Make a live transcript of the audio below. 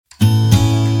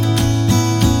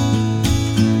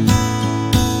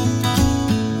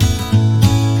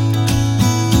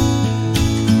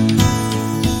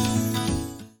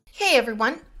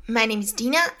everyone, my name is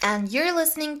Dina and you're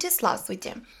listening to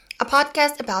𝗦𝗦𝗔𝗟𝗟, a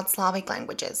podcast about Slavic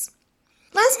languages.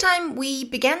 Last time we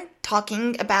began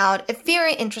talking about a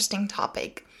very interesting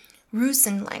topic,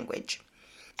 Rusyn language.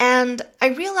 And I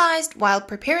realized while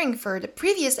preparing for the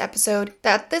previous episode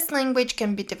that this language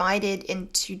can be divided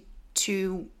into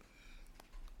two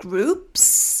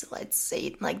groups, let's say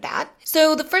it like that.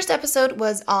 So the first episode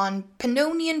was on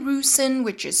Pannonian Rusyn,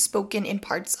 which is spoken in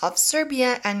parts of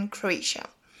Serbia and Croatia.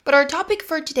 But our topic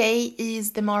for today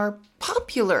is the more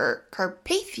popular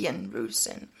Carpathian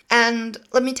Rusyn. And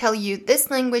let me tell you,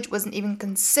 this language wasn't even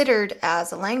considered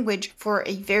as a language for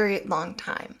a very long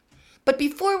time. But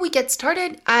before we get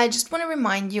started, I just want to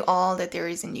remind you all that there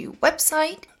is a new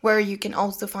website where you can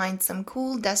also find some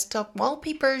cool desktop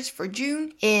wallpapers for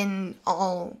June in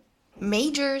all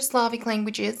major Slavic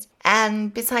languages.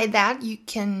 And beside that, you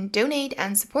can donate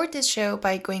and support this show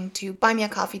by going to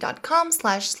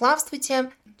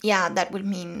buymeacoffee.com/𝗦𝗦𝗔𝗟𝗟. Yeah, that would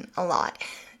mean a lot.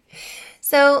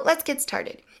 So let's get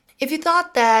started. If you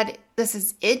thought that this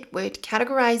is it with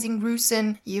categorizing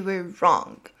Rusyn, you were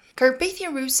wrong.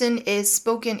 Carpathian Rusyn is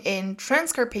spoken in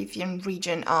Transcarpathian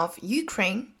region of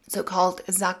Ukraine, so-called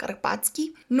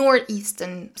Zakarpatski,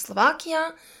 northeastern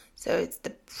Slovakia, so it's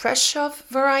the Prešov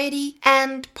variety,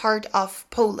 and part of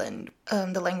Poland.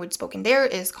 The language spoken there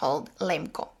is called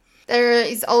Lemko. There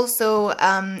is also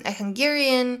a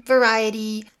Hungarian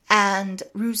variety and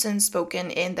Rusyn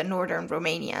spoken in the northern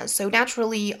Romania. So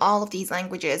naturally, all of these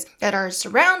languages that are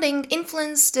surrounding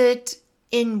influenced it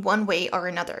in one way or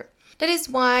another. That is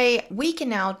why we can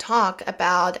now talk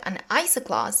about an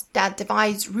isogloss that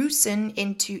divides Rusyn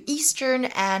into Eastern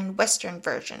and Western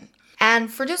version.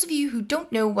 And for those of you who don't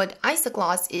know what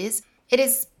isogloss is, it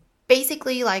is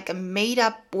basically like a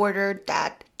made-up border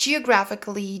that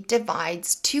geographically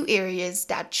divides two areas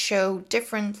that show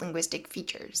different linguistic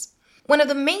features. One of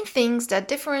the main things that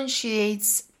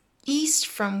differentiates East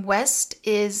from West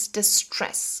is the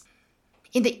stress.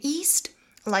 In the East,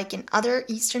 like in other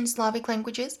Eastern Slavic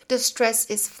languages, the stress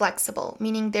is flexible,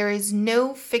 meaning there is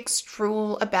no fixed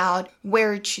rule about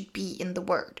where it should be in the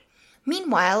word.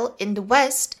 Meanwhile, in the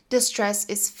West, the stress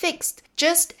is fixed,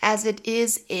 just as it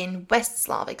is in West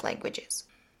Slavic languages.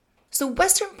 So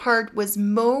Western part was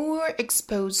more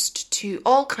exposed to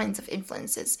all kinds of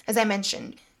influences, as I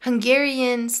mentioned.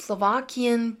 Hungarian,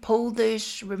 Slovakian,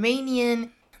 Polish,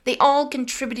 Romanian, they all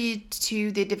contributed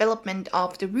to the development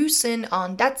of the Rusyn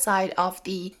on that side of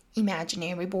the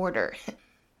imaginary border.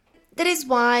 That is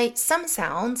why some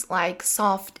sounds like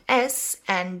soft S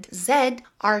and Z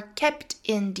are kept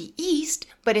in the East,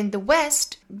 but in the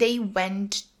West they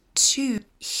went to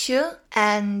sh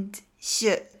and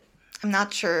sh. I'm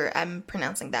not sure I'm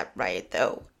pronouncing that right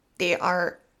though. They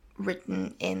are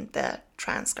written in the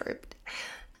transcript.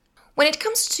 When it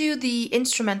comes to the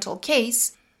instrumental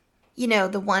case, you know,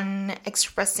 the one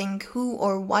expressing who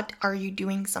or what are you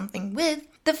doing something with,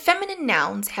 the feminine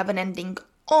nouns have an ending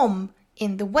om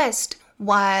in the West,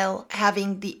 while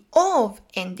having the ov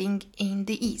ending in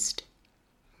the East.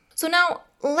 So now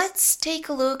let's take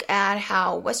a look at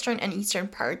how Western and Eastern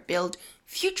part build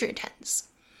future tense.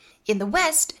 In the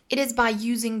West, it is by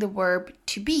using the verb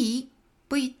to be,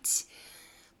 быть,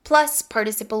 plus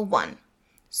participle one.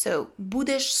 So,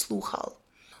 budeš sluchal.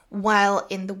 While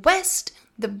in the West,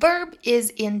 the verb is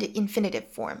in the infinitive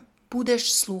form,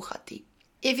 budeš sluchati.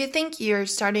 If you think you're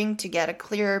starting to get a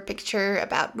clearer picture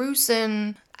about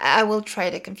Rusyn, I will try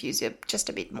to confuse you just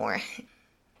a bit more.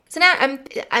 So now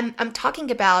I'm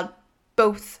talking about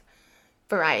both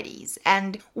varieties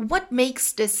and what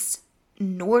makes this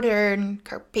northern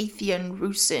Carpathian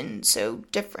Rusyn so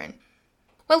different.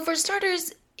 Well, for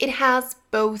starters, it has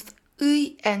both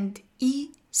ы and I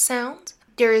sound.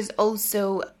 There is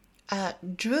also a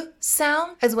dr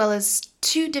sound, as well as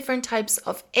two different types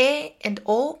of e and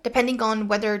o, depending on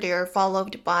whether they are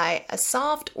followed by a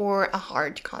soft or a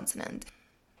hard consonant.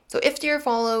 So if they're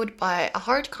followed by a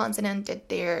hard consonant,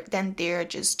 then they're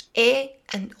just e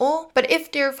and o. But if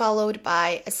they're followed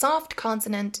by a soft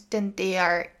consonant, then they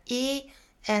are e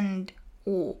and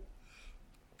o.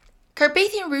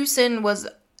 Carpathian Rusyn was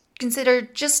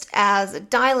considered just as a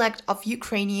dialect of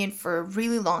Ukrainian for a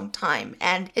really long time,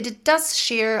 and it does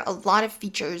share a lot of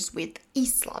features with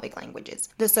East Slavic languages,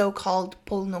 the so-called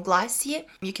polnoglasие.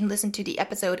 You can listen to the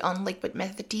episode on liquid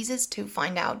metathesis to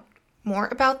find out more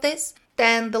about this.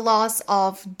 Then the loss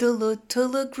of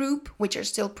dl-tl group, which are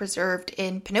still preserved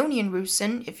in Pannonian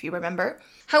Rusyn, if you remember.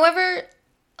 However,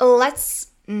 let's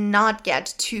not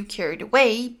get too carried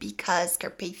away, because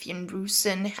Carpathian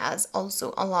Rusyn has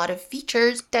also a lot of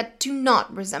features that do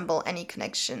not resemble any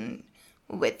connection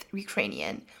with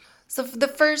Ukrainian. So the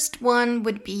first one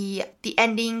would be the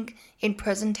ending in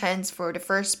present tense for the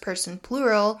first person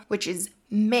plural, which is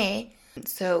𝗦.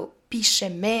 So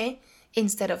piszemy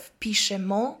instead of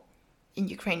piszemy. In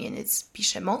Ukrainian, it's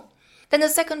piszemy. Then the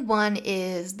second one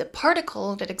is the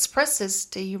particle that expresses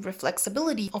the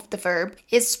reflexibility of the verb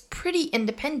is pretty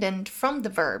independent from the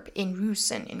verb in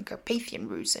Rusyn, in Carpathian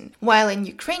Rusyn, while in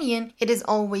Ukrainian it is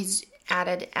always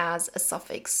added as a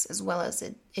suffix as well as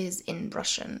it is in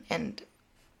Russian and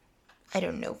I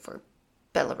don't know for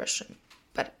Belarusian,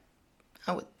 but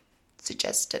I would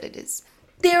suggest that it is.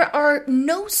 There are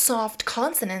no soft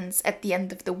consonants at the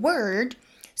end of the word,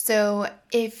 so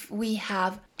if we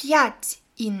have piat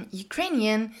in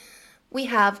Ukrainian, we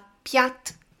have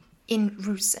piat in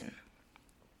Rusyn.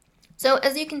 So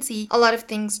as you can see, a lot of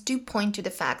things do point to the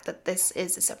fact that this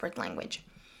is a separate language.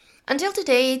 Until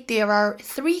today, there are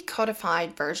 3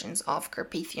 codified versions of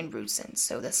Carpathian Rusyn,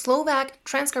 so the Slovak,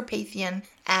 Transcarpathian,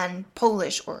 and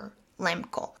Polish or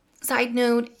𝗦𝗏𝗏. Side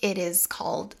note, it is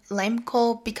called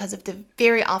𝗦𝗏𝗏 because of the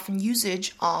very often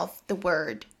usage of the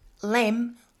word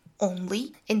lim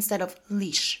only instead of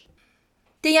lish.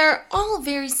 They are all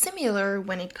very similar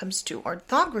when it comes to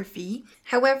orthography.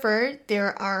 However,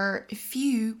 there are a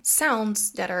few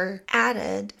sounds that are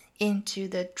added into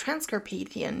the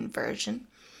Transcarpathian version.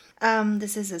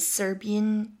 This is a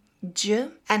Serbian j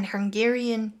and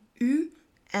Hungarian u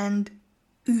and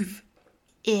uv.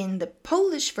 In the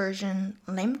Polish version,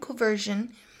 𝗦𝗏𝗏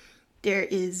version, there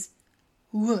is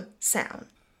w sound.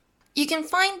 You can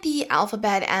find the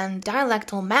alphabet and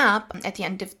dialectal map at the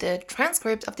end of the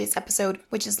transcript of this episode,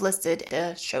 which is listed in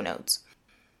the show notes.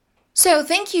 So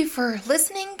thank you for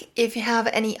listening. If you have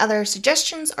any other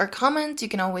suggestions or comments, you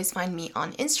can always find me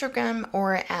on Instagram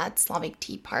or at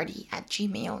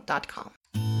SlavicTeaParty@gmail.com.